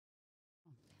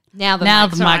Now the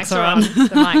mics are on.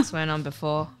 The mics weren't on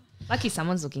before. Lucky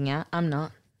someone's looking out. I'm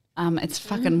not. It's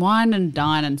fucking wine and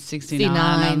dine and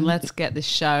 69 and let's get this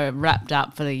show wrapped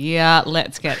up for the year.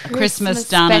 Let's get Christmas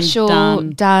done special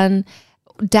and done.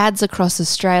 Dads across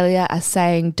Australia are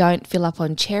saying don't fill up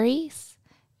on cherries,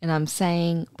 and I'm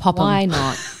saying why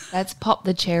not? Let's pop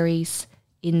the cherries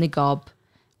in the gob.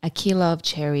 A kilo of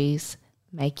cherries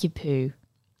make you poo.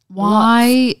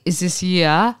 Why is this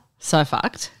year so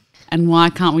fucked? And why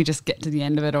can't we just get to the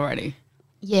end of it already?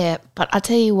 Yeah, but I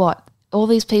tell you what, all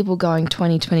these people going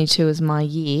 2022 is my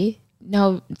year.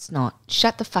 No, it's not.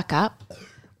 Shut the fuck up.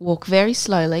 Walk very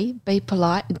slowly, be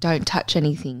polite, and don't touch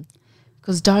anything.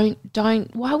 Because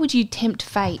why would you tempt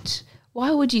fate?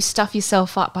 Why would you stuff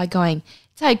yourself up by going,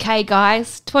 it's okay,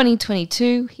 guys,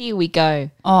 2022, here we go.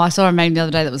 Oh, I saw a meme the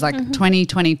other day that was like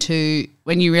 2022,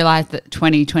 when you realise that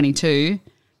 2022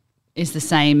 is the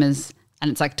same as,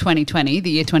 and it's like 2020, the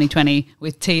year 2020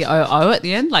 with TOO at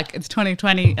the end, like it's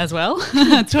 2020 as well.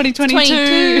 It's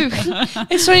 2022.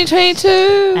 It's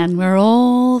 2022. And we're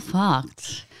all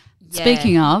fucked. Yeah.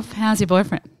 Speaking of, how's your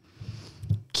boyfriend?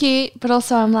 Cute, but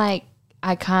also I'm like,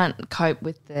 I can't cope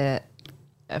with the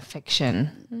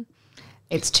affection.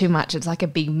 It's too much. It's like a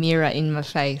big mirror in my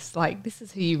face. Like, this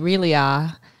is who you really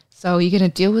are. So are you going to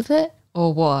deal with it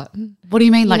or what? What do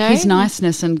you mean? You Like know? his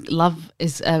niceness and love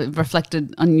is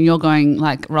reflected on you're going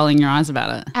like rolling your eyes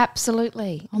about it.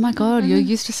 Absolutely. Oh my God, you're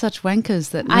used to such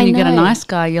wankers that when I you get a know. nice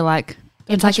guy, you're like,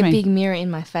 don't It's like touch a me. big mirror in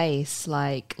my face.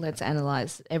 Like, let's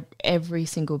analyze every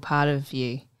single part of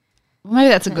you. Well, maybe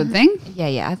that's a good thing.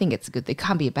 Yeah, I think it's a good thing. It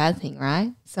can't be a bad thing,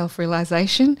 right?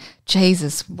 Self-realization.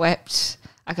 Jesus wept.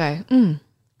 I go,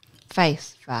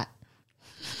 face fat.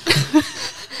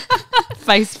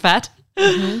 Face fat.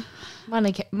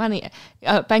 Money,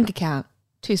 bank account,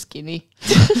 too skinny.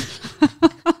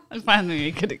 If only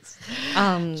you could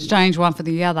exchange one for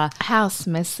the other. House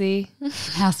messy.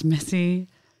 House messy.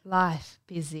 Life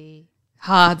busy.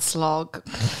 Hard slog.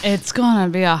 It's going to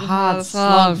be a hard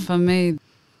slog for me.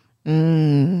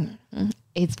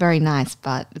 It's very nice,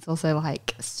 but it's also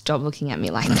like, stop looking at me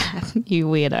like that, you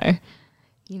weirdo.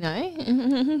 You know?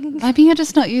 Maybe you're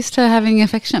just not used to having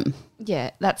affection.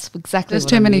 Yeah, that's exactly There's what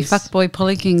too I'm many used- fuckboy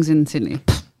polykings in Sydney.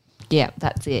 Yeah,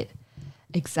 that's it.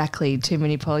 Exactly, too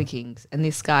many polykings. And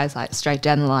this guy's like straight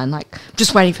down the line, like,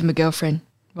 just waiting for my girlfriend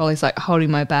while he's like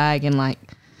holding my bag and like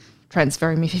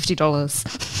transferring me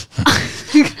 $50.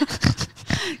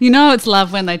 You know it's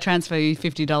love when they transfer you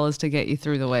 $50 to get you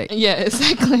through the week. Yeah,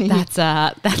 exactly. That's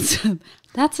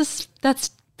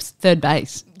third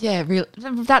base. Yeah, real.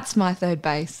 That's my third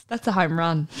base. That's a home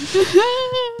run.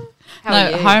 How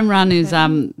are you? Home run is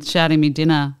shouting me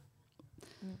dinner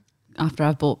after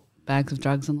I've bought bags of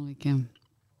drugs on the weekend.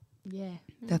 Yeah.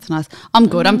 That's nice. I'm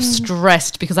good. I'm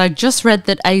stressed because I just read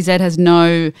that AZ has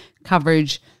no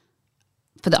coverage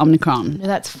for the Omicron. No,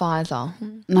 that's Pfizer.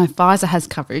 No, Pfizer has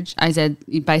coverage. AZ,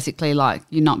 you basically like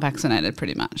you're not vaccinated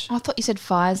pretty much. I thought you said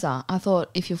Pfizer. I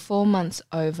thought if you're 4 months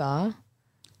over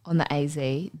on the AZ,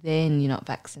 then you're not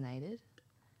vaccinated.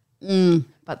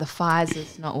 But the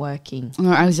Pfizer's not working.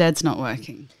 No, AZ's not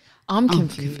working. I'm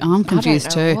confused. I'm confused I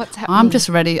don't know too. what's happening. I'm just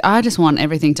ready. I just want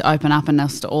everything to open up and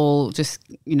us to all just,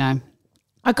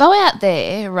 I go out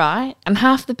there, right, and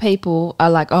half the people are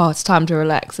like, oh, it's time to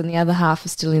relax, and the other half are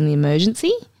still in the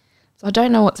emergency. So I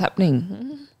don't know what's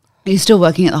happening. Are you still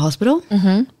working at the hospital?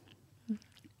 Mm-hmm. Are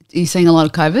you seeing a lot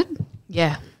of COVID?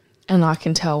 Yeah. And I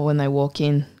can tell when they walk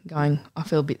in going, I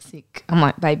feel a bit sick. I'm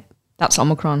like, babe, that's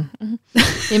Omicron.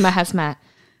 In my hazmat.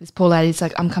 This poor lady's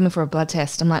like, I'm coming for a blood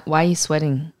test. I'm like, why are you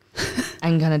sweating?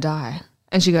 I'm going to die.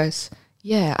 And she goes,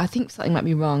 yeah, I think something might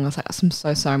be wrong. I was like, I'm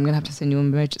so sorry. I'm going to have to send you an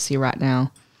emergency right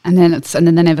now. And then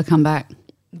they never come back.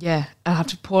 Yeah,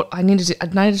 I needed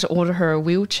to order her a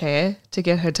wheelchair to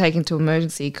get her taken to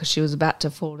emergency because she was about to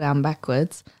fall down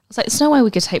backwards. I was like, there's no way we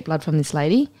could take blood from this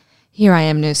lady. Here I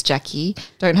am, Nurse Jackie,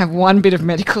 don't have one bit of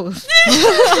medical.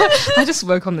 I just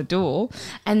work on the door.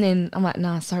 And then I'm like,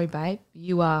 nah, sorry, babe.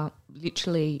 You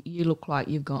look like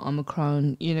you've got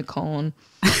Omicron, unicorn,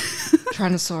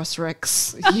 Tyrannosaurus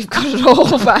Rex. You've got it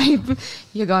all, babe.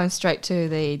 You're going straight to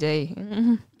the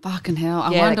ED. Fucking hell.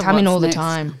 I Yeah, wonder they come in what's all next. the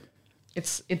time.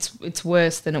 It's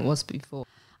worse than it was before.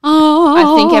 Oh.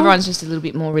 I think everyone's just a little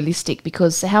bit more realistic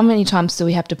because how many times do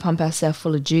we have to pump ourselves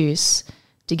full of juice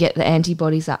to get the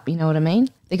antibodies up? You know what I mean?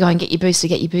 They go and get your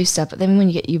booster. But then when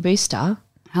you get your booster,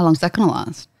 How long's that going to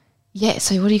last? yeah,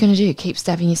 so what are you going to do? Keep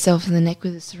stabbing yourself in the neck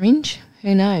with a syringe?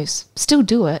 Who knows? Still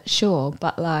do it, sure.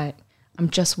 But like, I'm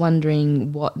just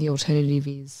wondering what the alternative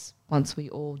is once we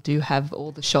all do have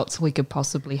all the shots we could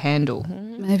possibly handle.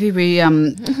 Maybe we,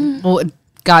 well,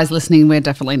 guys listening, we're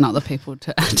definitely not the people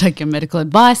to take your medical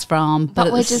advice from. But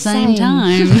at we're the just same saying.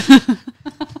 time,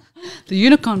 the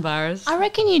unicorn virus. I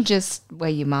reckon you just wear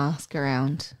your mask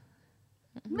around.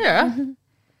 Yeah,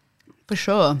 for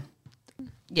sure.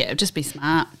 Yeah, just be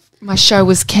smart. My show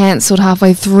was cancelled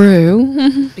halfway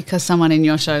through. Because someone in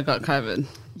your show got COVID.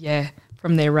 Yeah,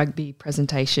 from their rugby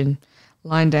presentation.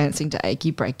 Line dancing to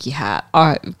Achy Breaky Hat.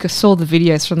 I saw the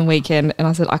videos from the weekend and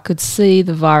I said I could see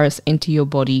the virus enter your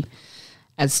body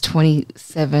as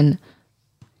 27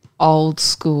 old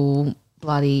school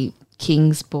bloody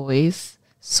Kings boys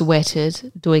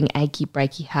sweated doing Achy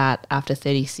Breaky Hat after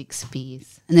 36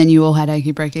 beers. And then you all had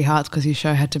achy breaky hearts because your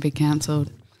show had to be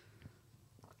cancelled.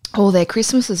 All their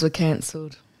Christmases were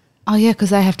cancelled. Oh, yeah, because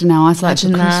they have to now isolate for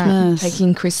Imagine that, Christmas.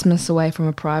 taking Christmas away from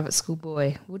a private school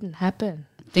boy. Wouldn't happen.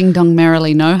 Ding dong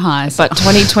merrily, no highs. But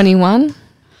 2021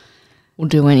 will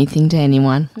do anything to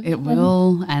anyone. It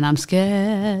will, and I'm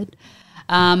scared.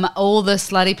 All the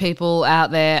slutty people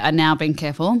out there are now being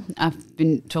careful. I've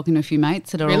been talking to a few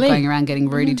mates that are Really? all going around getting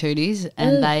Rudy Tooties,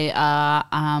 and they are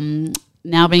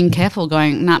now being careful,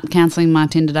 going, nah, cancelling my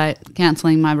Tinder date,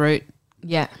 cancelling my route,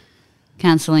 Yeah.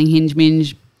 cancelling Hinge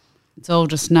Minge. It's all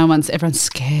just everyone's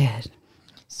scared.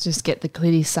 Let's just get the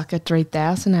Clitty Sucker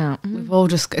 3000 out.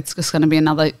 It's just going to be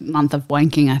another month of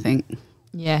wanking, I think.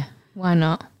 Yeah. Why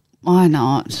not? Why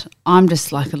not? I'm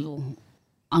just like a little.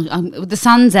 The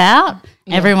sun's out.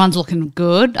 Yeah. Everyone's looking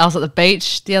good. I was at the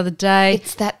beach the other day.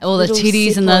 It's that all the little titties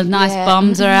sip and the of- nice yeah.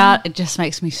 bums are out. It just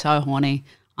makes me so horny.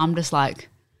 I'm just like,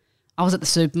 I was at the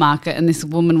supermarket and this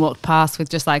woman walked past with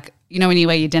just like, you know when you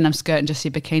wear your denim skirt and just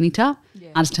your bikini top? Yeah.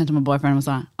 I just turned to my boyfriend and was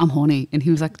like, I'm horny. And he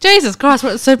was like, Jesus Christ,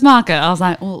 we're at the supermarket. I was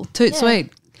like, well, toot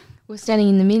sweet. We're standing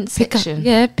in the mint section.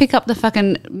 Pick up the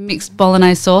fucking mixed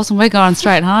bolognese sauce and we're going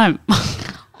straight home.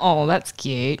 Oh, that's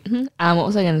cute. What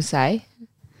was I going to say?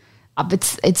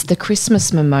 It's the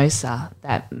Christmas mimosa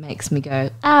that makes me go,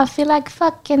 I feel like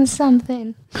fucking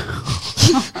something.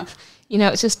 You know,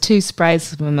 it's just 2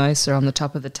 sprays of mimosa on the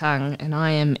top of the tongue and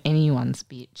I am anyone's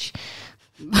bitch.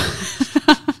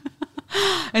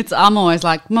 I'm always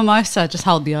like, mimosa, just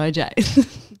hold the OJ.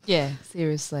 Yeah,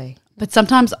 seriously. But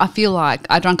sometimes I feel like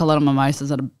I drank a lot of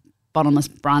mimosas at a bottomless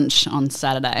brunch on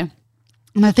Saturday.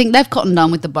 And I think they've cottoned on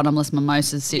with the bottomless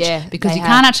mimosas sitch because they you have.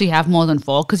 can't actually have more than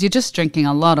 4 because you're just drinking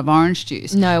a lot of orange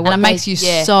juice. No, and what it makes they- you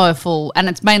yeah. so full. And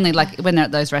it's mainly like when they're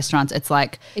at those restaurants, it's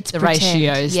like It's the pretend.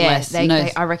 ratio's Yeah,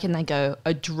 less. I reckon they go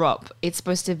a drop. It's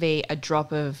supposed to be a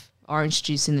drop of orange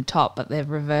juice in the top, but they've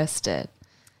reversed it.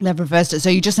 They've reversed it. So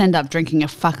you just end up drinking a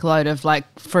fuckload of like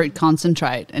fruit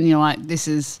concentrate and you're like, this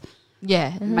is...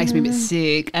 Yeah. makes me a bit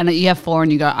sick. And you have 4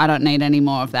 and you go, I don't need any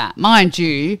more of that. Mind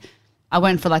you, I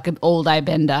went for like an all-day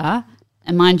bender.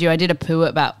 And mind you, I did a poo at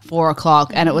about 4 o'clock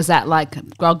and it was that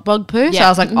like grog bog poo. So Yeah. I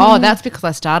was like, oh, that's because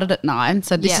I started at 9.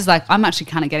 So this Yeah. is like, I'm actually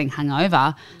kind of getting hungover,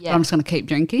 but Yeah. I'm just going to keep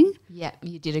drinking. Yeah,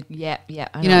 you did a yeah.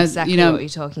 I know exactly what you're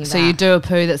talking about. So you do a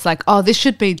poo that's like, oh, this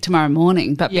should be tomorrow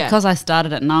morning. But Yeah. because I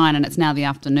started at 9 and it's now the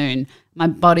afternoon, my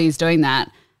body's doing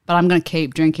that. But I'm going to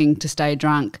keep drinking to stay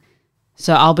drunk.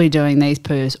 So I'll be doing these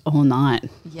poos all night.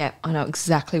 Yeah, I know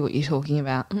exactly what you're talking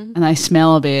about. And they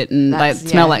smell a bit and they That's-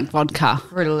 smell yeah. like vodka.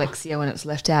 Fruit Alexia when it's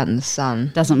left out in the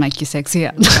sun. Doesn't make you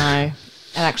sexier. No,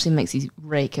 it actually makes you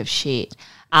reek of shit.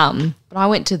 But I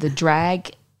went to the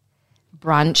drag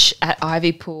brunch at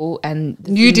Ivy Pool and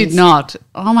the You thing did is- not.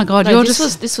 Oh my God, No, you're this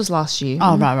just... this was last year.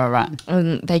 Oh,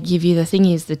 right. They give you the thing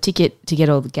is the ticket to get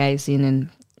all the gays in and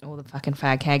all the fucking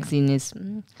fag hags in is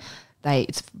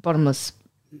it's bottomless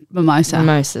Mimosa.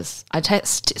 mimosas. I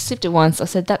sipped it once. I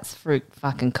said that's fruit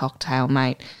fucking cocktail,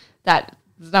 mate. There's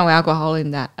no alcohol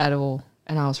in that at all.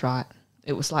 And I was right.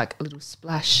 It was like a little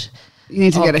splash. You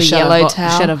need to of get a the shot yellow of,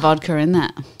 towel. shot of vodka in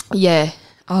that. Yeah.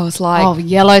 I was like, Oh,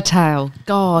 yellowtail.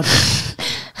 God.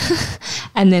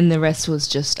 and then the rest was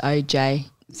just OJ.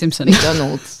 Simpson.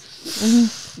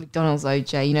 McDonald's. McDonald's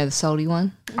OJ. You know the salty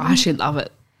one? I actually love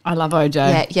it. I love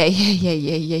OJ.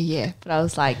 Yeah. But I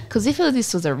was like, because if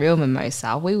this was a real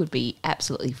mimosa, we would be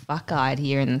absolutely fuck-eyed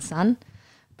here in the sun.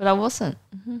 But I wasn't.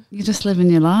 You're just living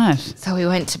your life. So we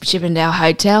went to Chippendale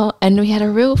Hotel and we had a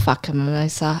real fucking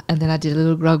mimosa. And then I did a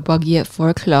little grog boggy at 4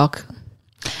 o'clock.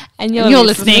 And you're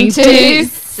listening to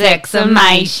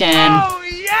Sexamation. Oh,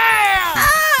 yeah!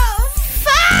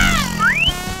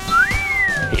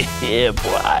 Yeah,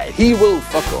 boy. He will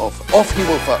fuck off. Off he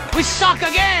will fuck. We suck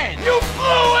again! You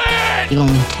blew it! You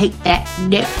gonna take that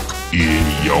nip? In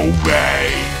your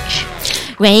rage.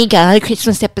 There you go,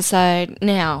 Christmas episode.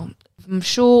 Now, I'm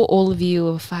sure all of you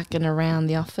are fucking around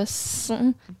the office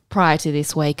prior to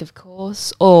this week, of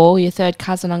course, or your third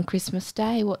cousin on Christmas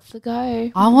Day. What's the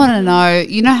go? I want to know,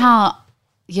 you know how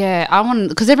Yeah, I want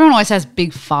because everyone always has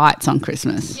big fights on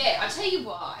Christmas. Yeah, I'll tell you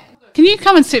why. Can you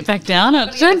come and sit back down?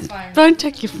 get the phone. Don't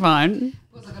take your phone.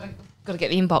 Got to get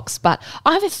the inbox. But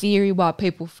I have a theory why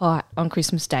people fight on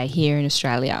Christmas Day here in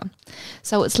Australia.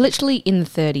 So it's literally in the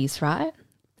 30s, right?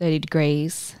 30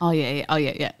 degrees. Oh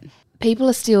yeah. People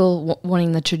are still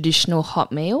wanting the traditional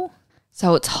hot meal.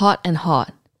 So it's hot, and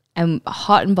hot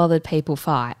and bothered people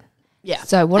fight. Yeah.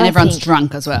 So what and I everyone's think-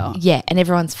 drunk as well. Yeah, and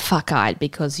everyone's fuck-eyed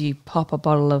because you pop a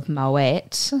bottle of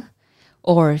Moet,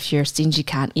 or if you're a stingy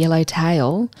cunt,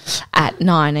 Yellowtail at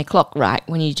 9 o'clock, right,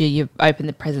 when you open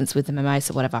the presents with the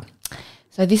mimosa, whatever.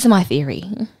 So this is my theory.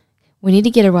 We need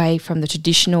to get away from the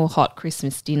traditional hot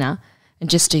Christmas dinner and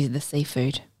just do the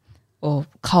seafood or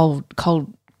cold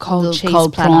cheese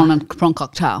cold platter. prawn and prawn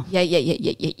cocktail. Yeah.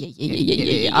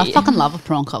 I fucking love a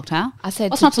prawn cocktail. I said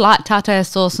what's to- not to like? Tartare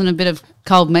sauce and a bit of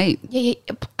cold meat. Yeah,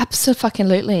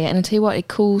 absolutely. And I tell you what, it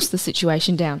cools the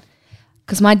situation down.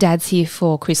 Because my dad's here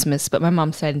for Christmas, but my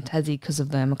mum stayed in Tassie because of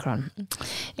the Omicron.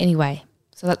 Anyway,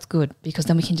 so that's good because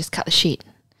then we can just cut the shit.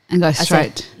 And go I said,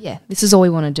 straight. yeah, this is all we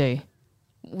want to do.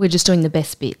 We're just doing the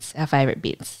best bits, our favourite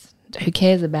bits. Who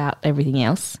cares about everything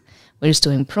else? We're just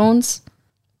doing prawns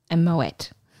and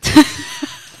Moet.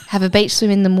 Have a beach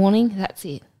swim in the morning, that's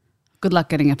it. Good luck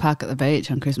getting a park at the beach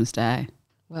on Christmas Day.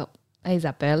 Well, he's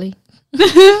up early.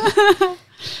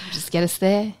 Just get us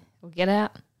there. We'll get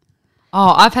out.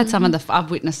 Oh, I've had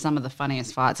I've witnessed some of the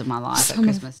funniest fights of my life at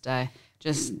Christmas Day.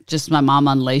 Just my mum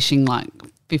unleashing like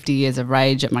 50 years of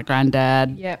rage at my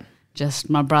granddad. Yep. Just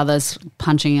my brothers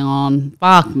punching on.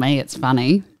 Fuck me, it's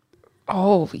funny.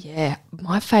 Oh, yeah.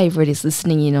 My favourite is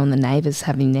listening in on the neighbours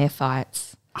having their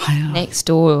fights. Next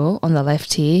door on the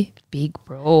left here, big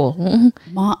brawl. And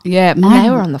Mine they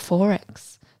were on the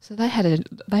Forex. So they had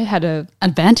a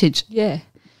advantage. yeah.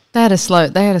 They had a slow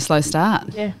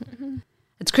start. Yeah.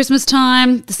 It's Christmas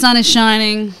time, the sun is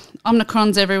shining,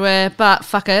 Omicron's everywhere, but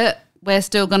fuck it. We're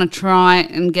still going to try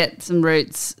and get some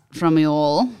roots from you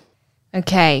all.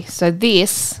 Okay, so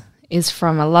this is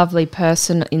from a lovely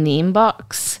person in the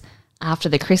inbox. After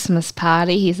the Christmas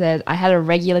party, he said, I had a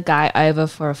regular guy over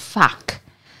for a fuck,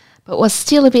 but was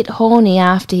still a bit horny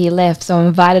after he left, so I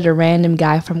invited a random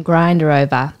guy from Grindr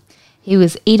over. He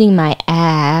was eating my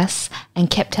ass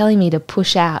and kept telling me to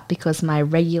push out because my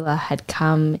regular had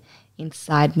come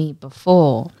inside me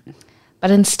before.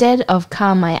 But instead of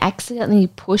cum, I accidentally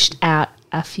pushed out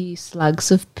a few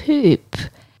slugs of poop.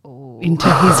 Into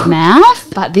his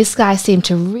mouth? But this guy seemed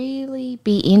to really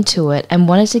be into it and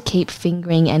wanted to keep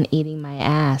fingering and eating my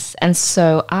ass. And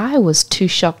so I was too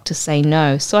shocked to say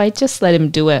no, so I just let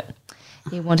him do it.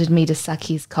 He wanted me to suck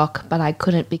his cock, but I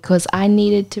couldn't because I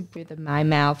needed to breathe in my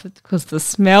mouth because the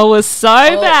smell was so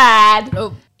bad.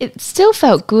 It still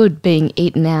felt good being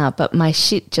eaten out, but my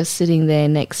shit just sitting there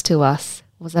next to us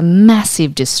was a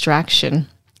massive distraction.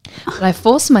 But I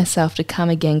forced myself to come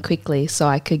again quickly so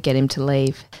I could get him to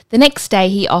leave. The next day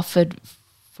he offered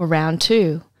for round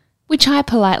 2, which I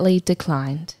politely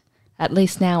declined. At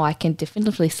least now I can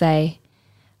definitively say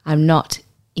I'm not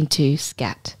into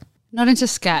scat. Not into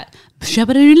scat. This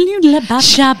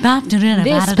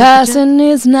person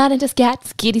is not into scat.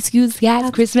 Skitty scoot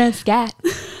scat. Christmas scat.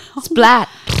 Splat.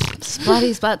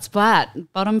 Splatty splat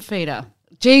splat. Bottom feeder.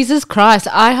 Jesus Christ.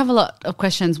 I have a lot of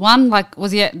questions. One, like,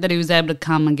 was he that he was able to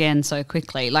come again so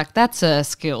quickly? Like, that's a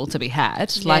skill to be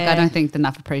had. Like, I Yeah. don't think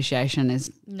enough appreciation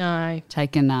is No.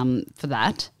 taken for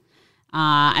that.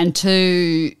 And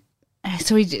two,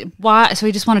 so he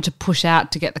just wanted to push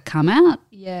out to get the cum out.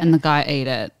 Yeah. And the guy ate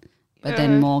it, but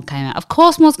then more came out. Of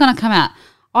course, more's going to come out.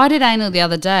 I did anal the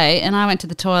other day, and I went to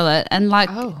the toilet, and like,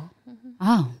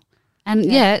 and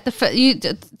it's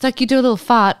like you do a little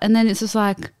fart, and then it's just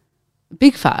like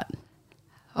big fart.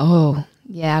 Oh,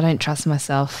 yeah, I don't trust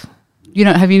myself.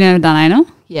 Have you never done anal?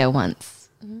 Yeah, once.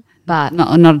 But,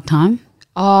 Not a time.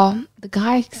 the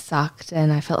guy sucked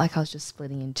and I felt like I was just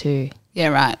splitting in two. Yeah,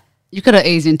 right. You've got to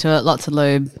ease into it. Lots of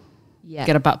lube. Yeah.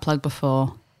 Get a butt plug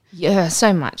before. Yeah,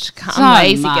 so much. So I'm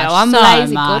lazy much, girl. I'm so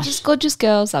lazy. much. Gorgeous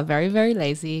girls are very, very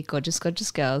lazy. Gorgeous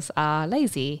girls are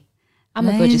lazy. I'm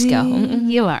a gorgeous girl.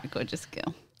 You are a gorgeous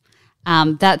girl.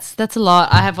 That's a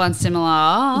lot. I have one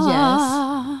similar.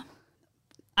 Yes.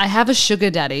 I have a sugar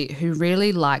daddy who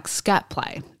really likes scat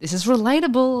play. This is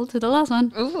relatable to the last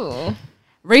one. Ooh.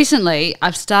 Recently,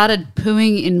 I've started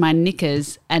pooing in my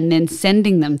knickers and then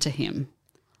sending them to him.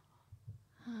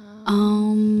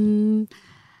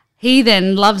 He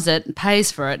then loves it,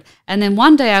 pays for it, and then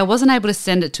one day I wasn't able to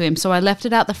send it to him, so I left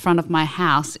it out the front of my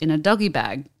house in a doggy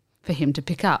bag for him to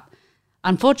pick up.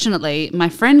 Unfortunately, my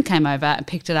friend came over and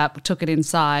picked it up, took it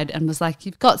inside, and was like,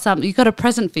 "You've got a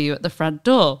present for you at the front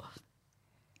door."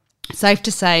 Safe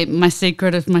to say my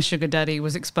secret of my sugar daddy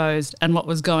was exposed, and what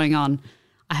was going on,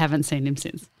 I haven't seen him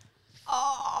since.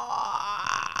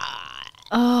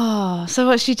 Oh, so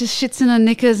what, she just shits in her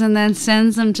knickers and then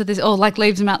sends them to this, or like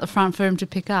leaves them out the front for him to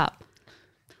pick up?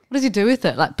 What does he do with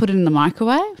it? Like put it in the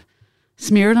microwave?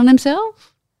 Smear it on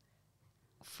himself?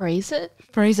 Freeze it.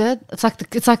 Freeze it? It's like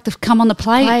the come on the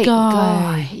plate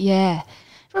guy. Yeah.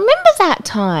 Remember that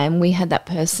time we had that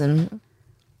person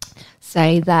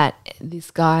say that this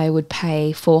guy would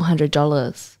pay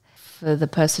 $400 for the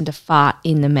person to fart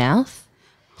in the mouth,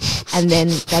 and then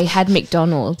they had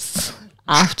McDonald's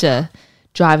after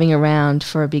driving around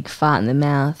for a big fart in the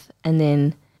mouth, and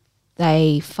then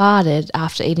they farted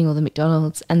after eating all the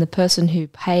McDonald's, and the person who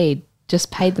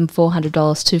just paid them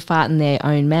 $400 to fart in their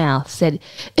own mouth said,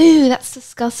 "Ew, that's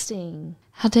disgusting.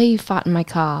 How dare you fart in my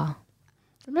car?"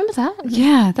 Remember that?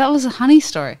 Yeah, that was a honey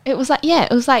story. It was like,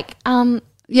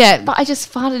 Yeah, but I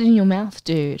just farted in your mouth,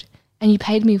 dude, and you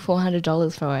paid me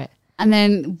 $400 for it. and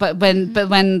then but when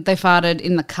they farted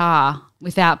in the car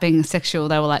without being sexual,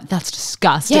 they were like, "That's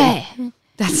disgusting." Yeah.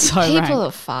 That's so People rank.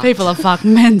 are fucked. People are fucked.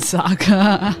 Men suck.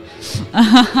 Fuck me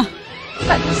Santa,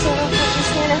 fuck me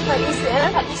Santa, fuck me Santa,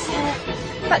 fuck me Santa,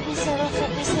 fuck me Santa,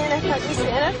 fuck me Santa, fuck me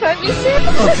Santa, fuck me Santa.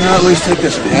 Oh, can I at least take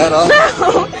this hat off? No,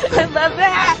 I love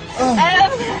that. I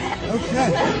love that.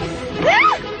 Okay.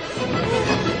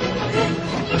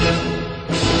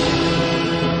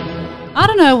 I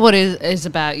don't know what is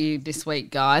about you this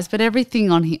week, guys, but everything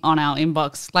on our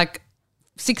inbox, like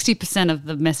 60% of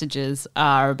the messages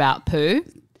are about poo.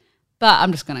 But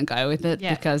I'm just going to go with it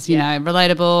because, you know,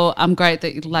 relatable. I'm great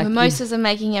that you like... Mimosas are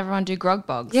making everyone do grog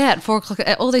bogs. Yeah, at 4 o'clock.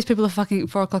 All these people are fucking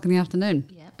 4 o'clock in the afternoon.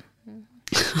 Yep.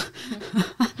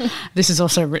 This is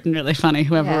also written really funny,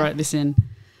 whoever wrote this in.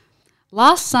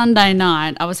 Last Sunday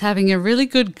night, I was having a really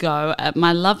good go at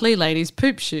my lovely lady's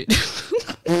poop shoot.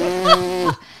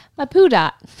 My poo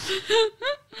dart.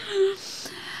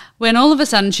 When all of a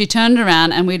sudden she turned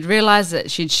around and we'd realised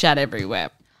that she'd shat everywhere.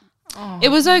 It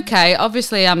was okay.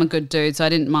 Obviously, I'm a good dude, so I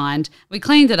didn't mind. We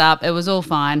cleaned it up. It was all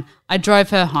fine. I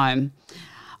drove her home.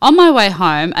 On my way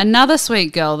home, another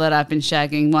sweet girl that I've been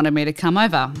shagging wanted me to come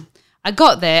over. I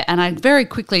got there and I very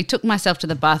quickly took myself to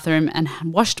the bathroom and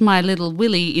washed my little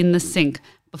willy in the sink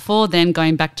before then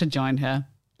going back to join her.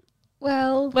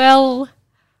 Well, at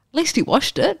least he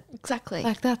washed it. Exactly.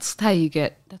 Like that's how you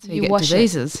get wash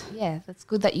diseases. It. Yeah, that's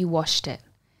good that you washed it.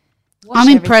 I'm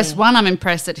impressed. One, I'm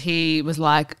impressed that he was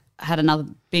like, had another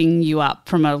bing you up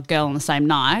from a girl on the same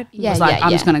night. Yeah, was like, yeah,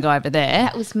 I'm yeah. just going to go over there.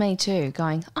 That was me too,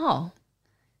 going, oh,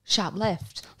 sharp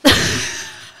left.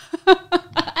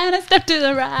 And a step to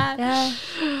the right.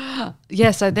 Yeah. Yeah,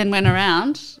 so then went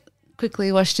around,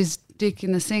 quickly washed his dick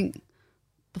in the sink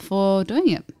before doing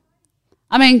it.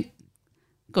 I mean,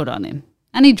 good on him.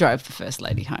 And he drove the first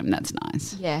lady home. That's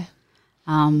nice. Yeah.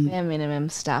 Bare minimum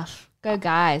stuff. Go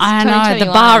guys. I know, the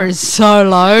 2021. bar is so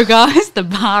low, guys. The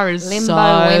bar is Limbo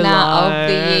so winner low. of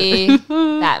the year.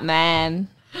 That man.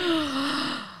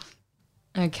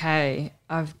 Okay,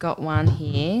 I've got one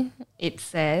here. It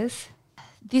says,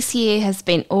 this year has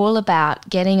been all about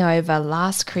getting over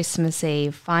last Christmas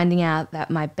Eve, finding out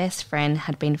that my best friend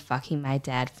had been fucking my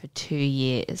dad for 2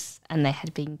 years and they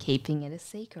had been keeping it a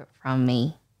secret from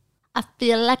me. I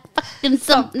feel like fucking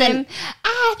something.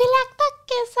 I feel like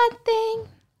fucking something.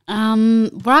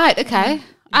 Right, okay.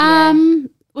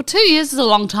 Well, 2 years is a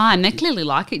long time. They clearly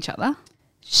like each other.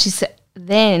 She said,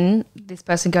 then this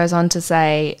person goes on to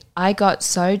say, I got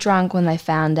so drunk when they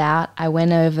found out, I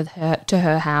went over to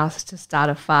her house to start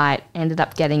a fight, ended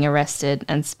up getting arrested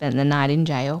and spent the night in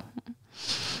jail.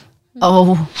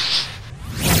 Oh.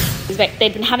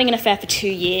 They'd been having an affair for 2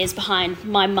 years behind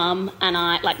my mum and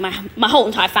I, like my whole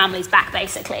entire family's back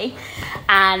basically.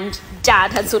 And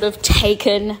Dad had sort of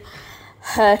taken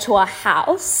her to our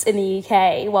house in the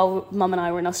UK while Mum and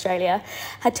I were in Australia,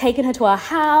 had taken her to our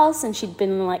house and she'd been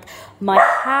in like my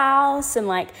house and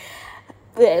like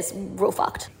it's real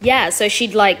fucked. Yeah, so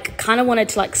she'd like kind of wanted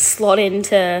to like slot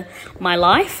into my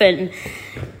life and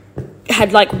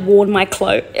had like worn my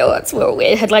clothes. Oh, that's real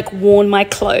weird. Had like worn my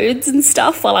clothes and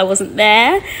stuff while I wasn't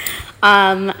there.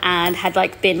 And had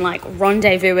like been like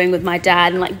rendezvousing with my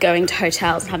dad and like going to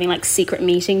hotels and having like secret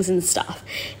meetings and stuff.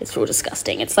 It's real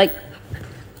disgusting. It's like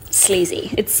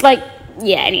sleazy. It's like,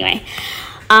 yeah, anyway.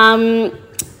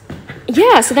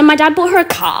 Yeah, so then my dad bought her a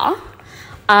car.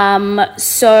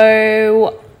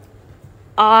 So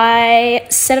I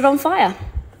set it on fire.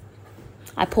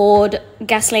 I poured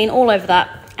gasoline all over that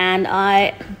and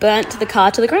I burnt the car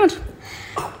to the ground.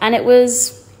 And it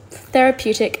was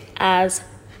therapeutic as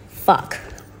fuck.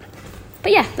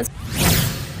 But yeah, that's...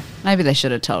 Maybe they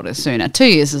should have told us sooner. 2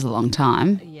 years is a long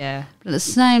time. Yeah. But at the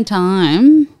same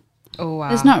time, Oh, wow.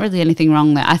 there's not really anything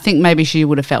wrong there. I think maybe she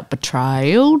would have felt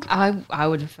betrayed. I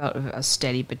would have felt a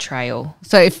steady betrayal.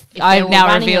 So if If I they were now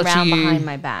running reveal to around you, behind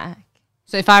my back.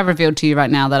 so if I revealed to you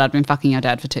right now that I'd been fucking your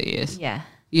dad for 2 years, Yeah.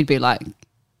 you'd be like,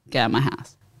 get out of my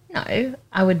house. No,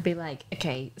 I would be like,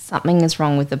 okay, something is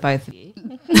wrong with the both of you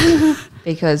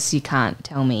because you can't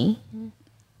tell me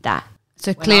that.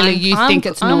 So clearly you think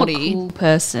it's I'm naughty. a cool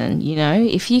person, you know.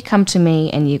 If you come to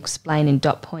me and you explain in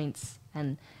dot points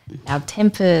and our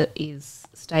temper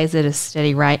stays at a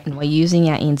steady rate and we're using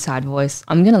our inside voice,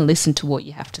 I'm going to listen to what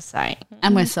you have to say.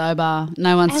 And we're sober.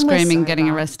 No one's And we're screaming, getting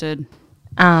sober. arrested.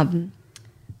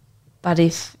 But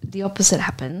if the opposite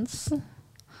happens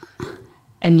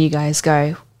and you guys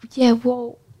go, yeah,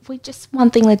 well, we just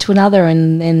one thing led to another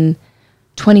and then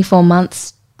 24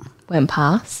 months went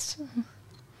past.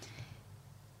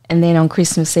 And then on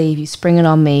Christmas Eve, you spring it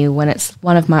on me when it's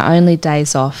one of my only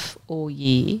days off all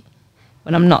year,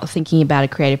 when I'm not thinking about a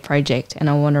creative project and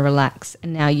I want to relax.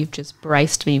 And now you've just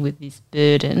braced me with this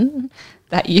burden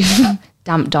that you've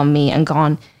dumped on me and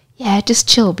gone, yeah, just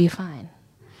chill, be fine.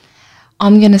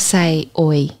 I'm going to say,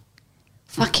 oi,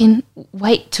 fucking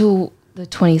wait till the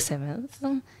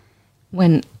 27th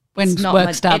when it's not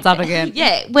work starts up again.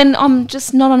 Yeah, when I'm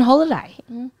just not on holiday.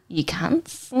 You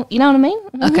can't. You know what I mean?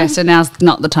 Okay, so now's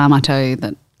not the time I tell you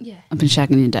that Yeah. I've been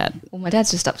shagging your dad. Well, my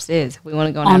dad's just upstairs. We want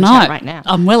to go and Oh, have no. a chat right now.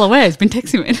 I'm well aware. He's been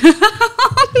texting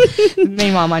me.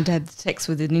 Meanwhile, my dad texts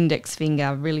with an index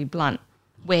finger, really blunt.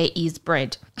 Where is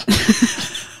bread?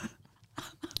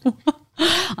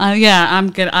 Yeah,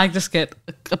 I just get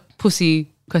a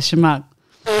pussy question mark.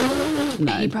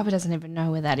 He probably doesn't even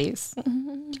know where that is.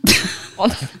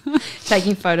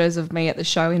 Taking photos of me at the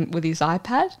show with his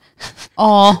iPad.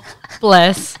 Oh,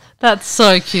 bless. That's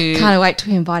so cute. Can't wait to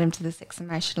invite him to the Sex and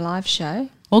Nation live show.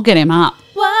 We'll get him up.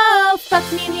 Whoa, fuck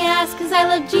me in the ass cause I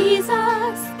love Jesus.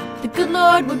 The good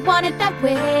Lord would want it that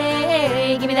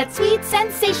way. Give me that sweet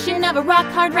sensation of a rock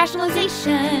hard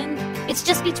rationalization. It's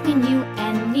just between you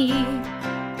and me.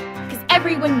 Cause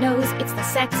everyone knows it's the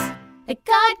sex that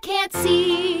God can't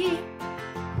see.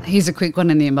 Here's a quick one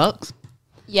in the inbox.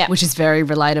 Yeah. Which is very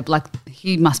relatable. Like,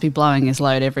 he must be blowing his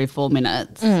load every 4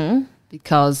 minutes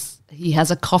because he has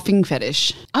a coughing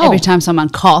fetish. Oh. Every time someone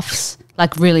coughs,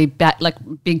 like really bad, like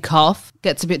big cough,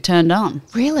 gets a bit turned on.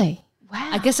 Really? Wow.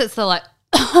 I guess it's the like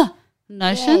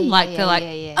notion, like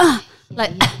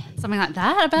something like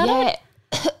that about it,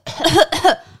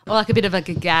 or like a bit of like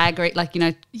a gag, or like, you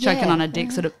know, choking on a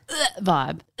dick sort of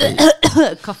vibe,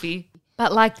 coffee.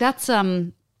 But like that's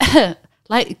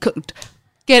like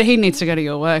he needs to go to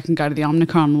your work and go to the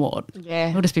Omicron ward. Yeah.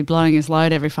 He'll just be blowing his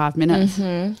load every 5 minutes,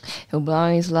 He'll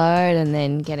blow his load and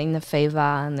then getting the fever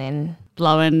and then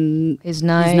blowing his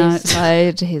nose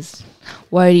load, his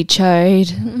woady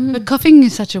chode. But coughing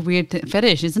is such a weird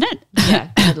fetish, isn't it? Yeah,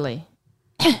 totally.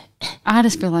 I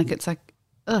just feel like it's like,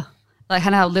 ugh. Like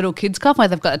how little kids cough where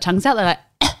they've got their tongues out, they're like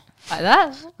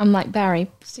that. I'm like, Barry,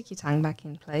 stick your tongue back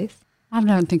in, please. I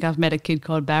don't think I've met a kid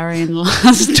called Barry in the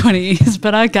last 20 years,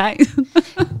 but okay.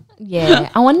 Yeah.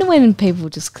 I wonder when people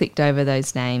just clicked over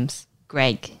those names.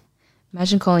 Greg.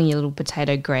 Imagine calling your little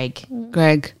potato Greg.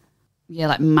 Greg. Yeah,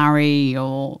 like Murray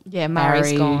or Yeah,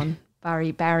 Murray's Barry. gone.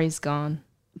 Barry's gone.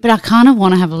 But I kind of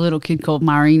want to have a little kid called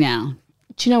Murray now.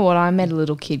 Do you know what? I met a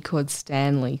little kid called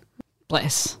Stanley.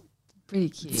 Bless. Pretty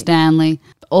cute. Stanley.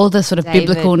 All the sort of David,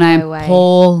 biblical no name. way.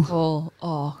 Paul. Paul.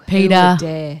 Oh, Peter. Who would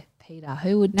dare? Peter.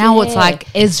 Who would dare? Now it's like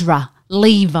Ezra,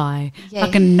 Levi, Yeah.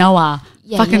 fucking Noah,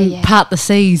 Yeah, fucking yeah. part the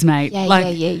seas, mate. Yeah, like,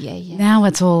 yeah. Now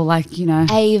it's all like, you know,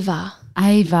 Ava.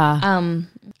 Ava,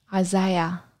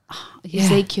 Isaiah. yeah.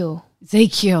 Ezekiel.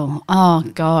 Ezekiel. Oh,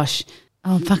 gosh.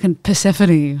 Oh, fucking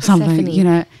Persephone or something, Persephone. you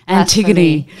know,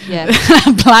 Antigone. Yeah.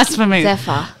 Blasphemy.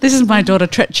 Zephyr. This is my daughter,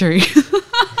 Treachery.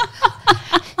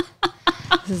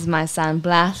 This is my son,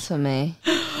 Blasphemy.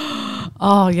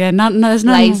 Oh, yeah. No, there's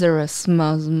no. Lazarus.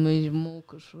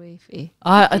 Mazmuzmukushwefi.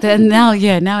 Then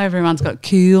now everyone's got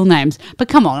cool names. But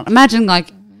come on, imagine like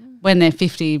when they're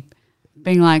 50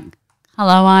 being like,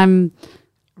 hello, I'm,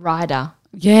 Ryder.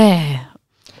 yeah,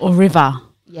 or River.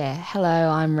 Yeah. Hello,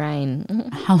 I'm Rain.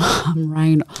 Hello, I'm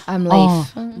Rain. I'm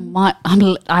Leaf.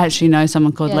 Oh, I actually know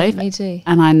someone called Yeah, Leaf. me too.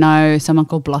 And I know someone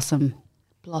called Blossom.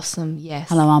 Blossom, yes.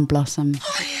 Hello, I'm Blossom.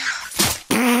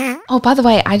 Oh, by the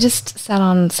way, I just sat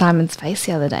on Simon's face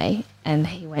the other day and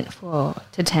he went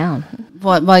to town.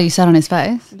 What, while you sat on his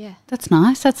face? Yeah. That's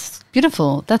nice. That's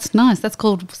beautiful. That's nice. That's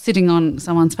called sitting on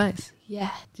someone's face.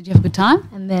 Yeah. Did you have a good time?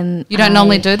 And then You don't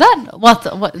normally do that? What?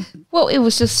 Well, it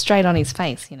was just straight on his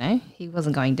face, you know. He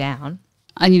wasn't going down.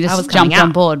 And you I was just jumped coming on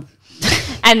up. board.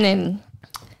 And then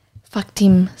fucked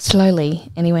him slowly,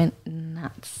 and he went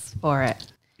nuts for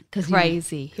it. Because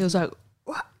Crazy. He was like,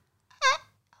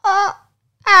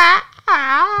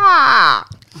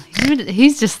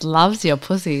 he just loves your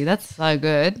pussy. That's so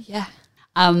good. yeah.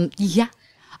 Yeah.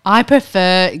 I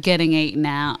prefer getting eaten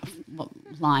out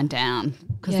lying down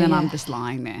because then I'm yeah. just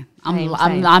lying there. Same.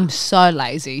 I'm so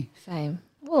lazy. Same.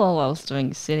 Well, all I was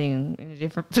doing is sitting in a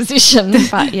different position,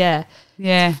 but yeah,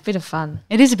 Yeah. bit of fun.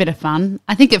 It is a bit of fun.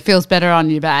 I think it feels better on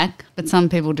your back, but some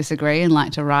people disagree and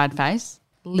like to ride face.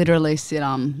 Literally sit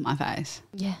on my face.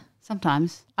 Yeah.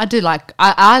 Sometimes. I do like,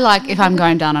 I like if I'm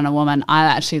going down on a woman, I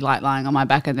actually like lying on my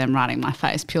back and then riding my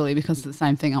face purely because it's the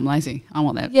same thing. I'm lazy. I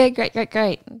want that. Yeah, great.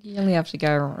 You only have to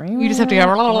go. You just have to go,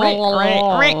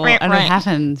 and it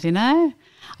happens, you know?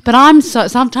 But I'm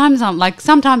sometimes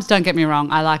don't get me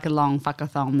wrong, I like a long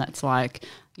fuckathon that's like,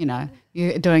 you know,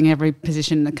 you're doing every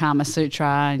position in the Kama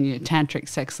Sutra and your tantric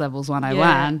sex levels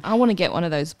 101. I want to get one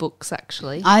of those books,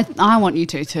 actually. I want you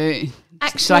to too. So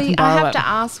Actually, can I borrow have it. to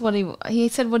ask what he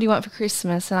said, what do you want for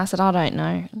Christmas? And I said, I don't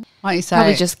know. Why don't you say?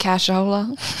 Probably just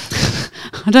cashola.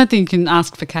 I don't think you can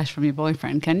ask for cash from your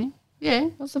boyfriend, can you? Yeah.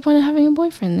 What's the point of having a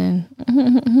boyfriend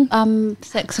then?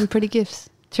 Sex and pretty gifts.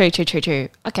 True.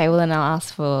 Okay, well then I'll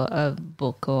ask for a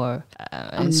book or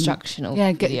instructional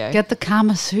video. Get the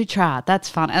Kama Sutra. That's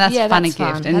fun. And that's Yeah, a funny that's gift.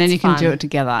 fun. And then That's you can do fun. it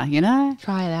together, you know?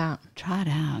 Try it out. Try it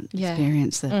out. Yeah.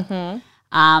 Experience it.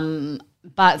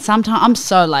 But sometimes I'm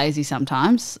so lazy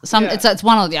sometimes. It's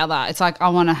one or the other. It's like I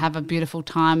want to have a beautiful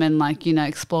time and like, you know,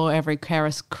 explore every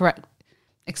crevice.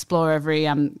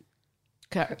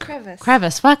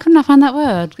 Why couldn't I find that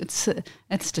word?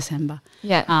 It's December.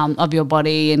 Yeah. Of your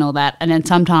body and all that. And then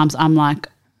sometimes I'm like,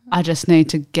 I just need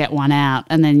to get one out,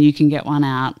 and then you can get one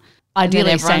out.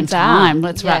 Ideally, same everyone's out. time.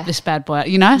 Let's Yeah. wrap this bad boy out.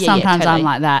 You know, yeah, sometimes totally. I'm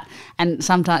like that. And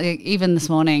sometimes, even this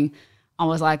morning, I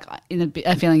was like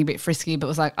feeling a bit frisky, but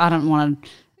was like, I don't want to.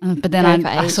 But then Go for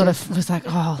I sort ages. of was like,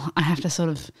 oh, I have to sort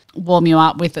of warm you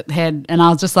up with the head. And I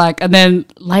was just like, and then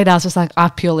later I was just like, I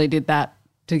purely did that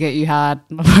to get you hard.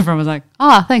 My boyfriend was like,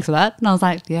 oh, thanks for that. And I was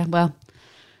like, yeah, well,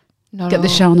 Not get the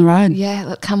all. show on the road. Yeah,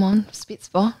 look, come on,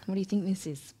 Spitspot. What do you think this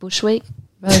is? Bush Week?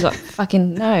 Really got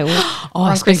fucking no. Oh,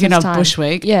 on speaking Christmas of time. Bush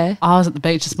Week, Yeah. I was at the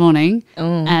beach this morning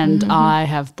Oh. and I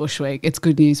have Bush Week. It's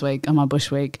Good News Week on my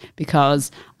Bush Week because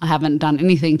I haven't done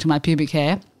anything to my pubic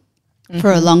hair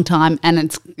for a long time, and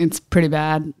it's pretty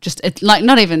bad. Just it's like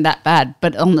not even that bad,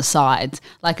 but on the sides,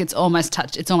 like it's almost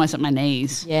at my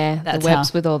knees. Yeah, That's the webs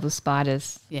how- with all the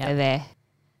spiders. Yeah. They're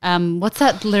there. What's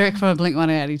that lyric from a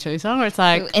Blink-182 song where it's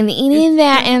like, And in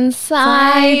there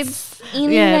inside.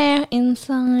 In Yeah. there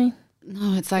inside.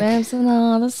 no, it's like Webs and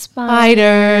all the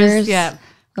spiders. spiders. Yeah.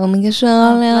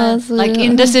 Like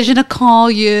indecision to call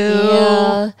you.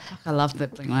 Yeah. I love the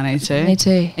Blink-182. Me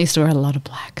too. I used to wear a lot of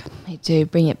black. Me too.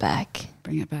 Bring it back.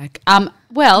 Bring it back.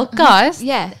 Well, guys,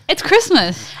 Yeah. it's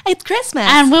Christmas, It's Christmas.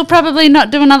 and we'll probably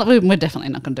not do another. We're definitely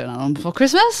not going to do another one before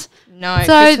Christmas. no,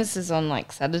 So- Christmas is on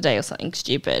like Saturday or something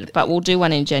stupid, but we'll do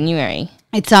one in January.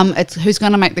 It's who's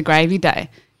going to make the gravy day?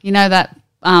 You know that.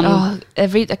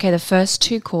 The first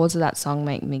two chords of that song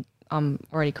make me. I'm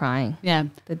already crying. Yeah.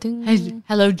 The ding. Hey,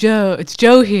 hello, Joe. It's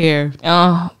Joe here.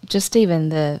 Oh, just even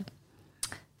the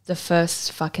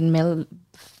first fucking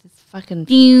fucking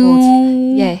Pew.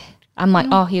 chords. Yeah. I'm like,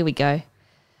 oh, here we go.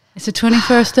 It's the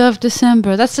 21st of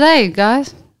December. That's today,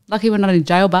 guys. Lucky we're not in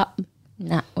jail, but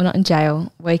Nah, we're not in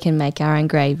jail. We can make our own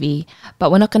gravy,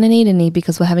 but we're not going to need any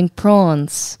because we're having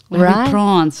prawns, we're right? having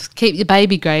prawns. Keep your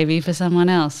baby gravy for someone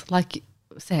else, like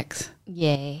sex.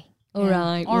 Yeah. All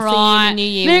right. All We'll right. see you in the new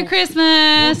year. Merry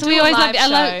Christmas. we'll We do a always love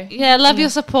live you. Love your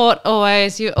support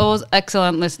always. You're all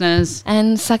excellent listeners.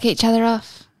 And suck each other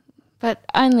off, but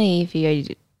only if you're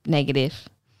negative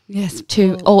Yes.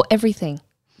 to or everything.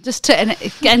 Just to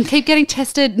and keep getting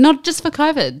tested, not just for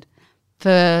COVID,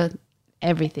 for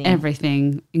Everything.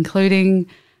 everything, including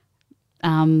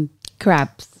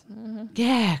Crabs.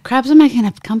 crabs are making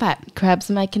a comeback. Crabs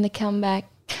are making a comeback.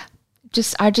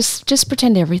 Just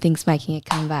pretend everything's making a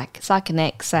comeback. It's like an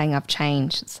ex saying I've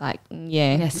changed. It's like,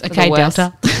 yeah. Yes, for the okay, worse.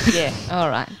 Delta. Yeah. All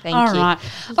right. Thank All you. right.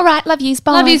 All right. Love yous.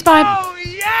 Bye. Love yous. Bye. Oh,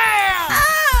 yeah!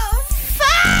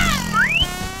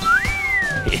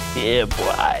 Yeah,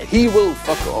 boy. He will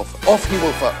fuck off. Off he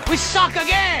will fuck. We suck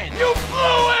again! You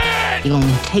blew it! You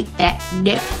gonna take that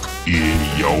nip? In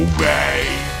your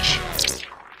rage.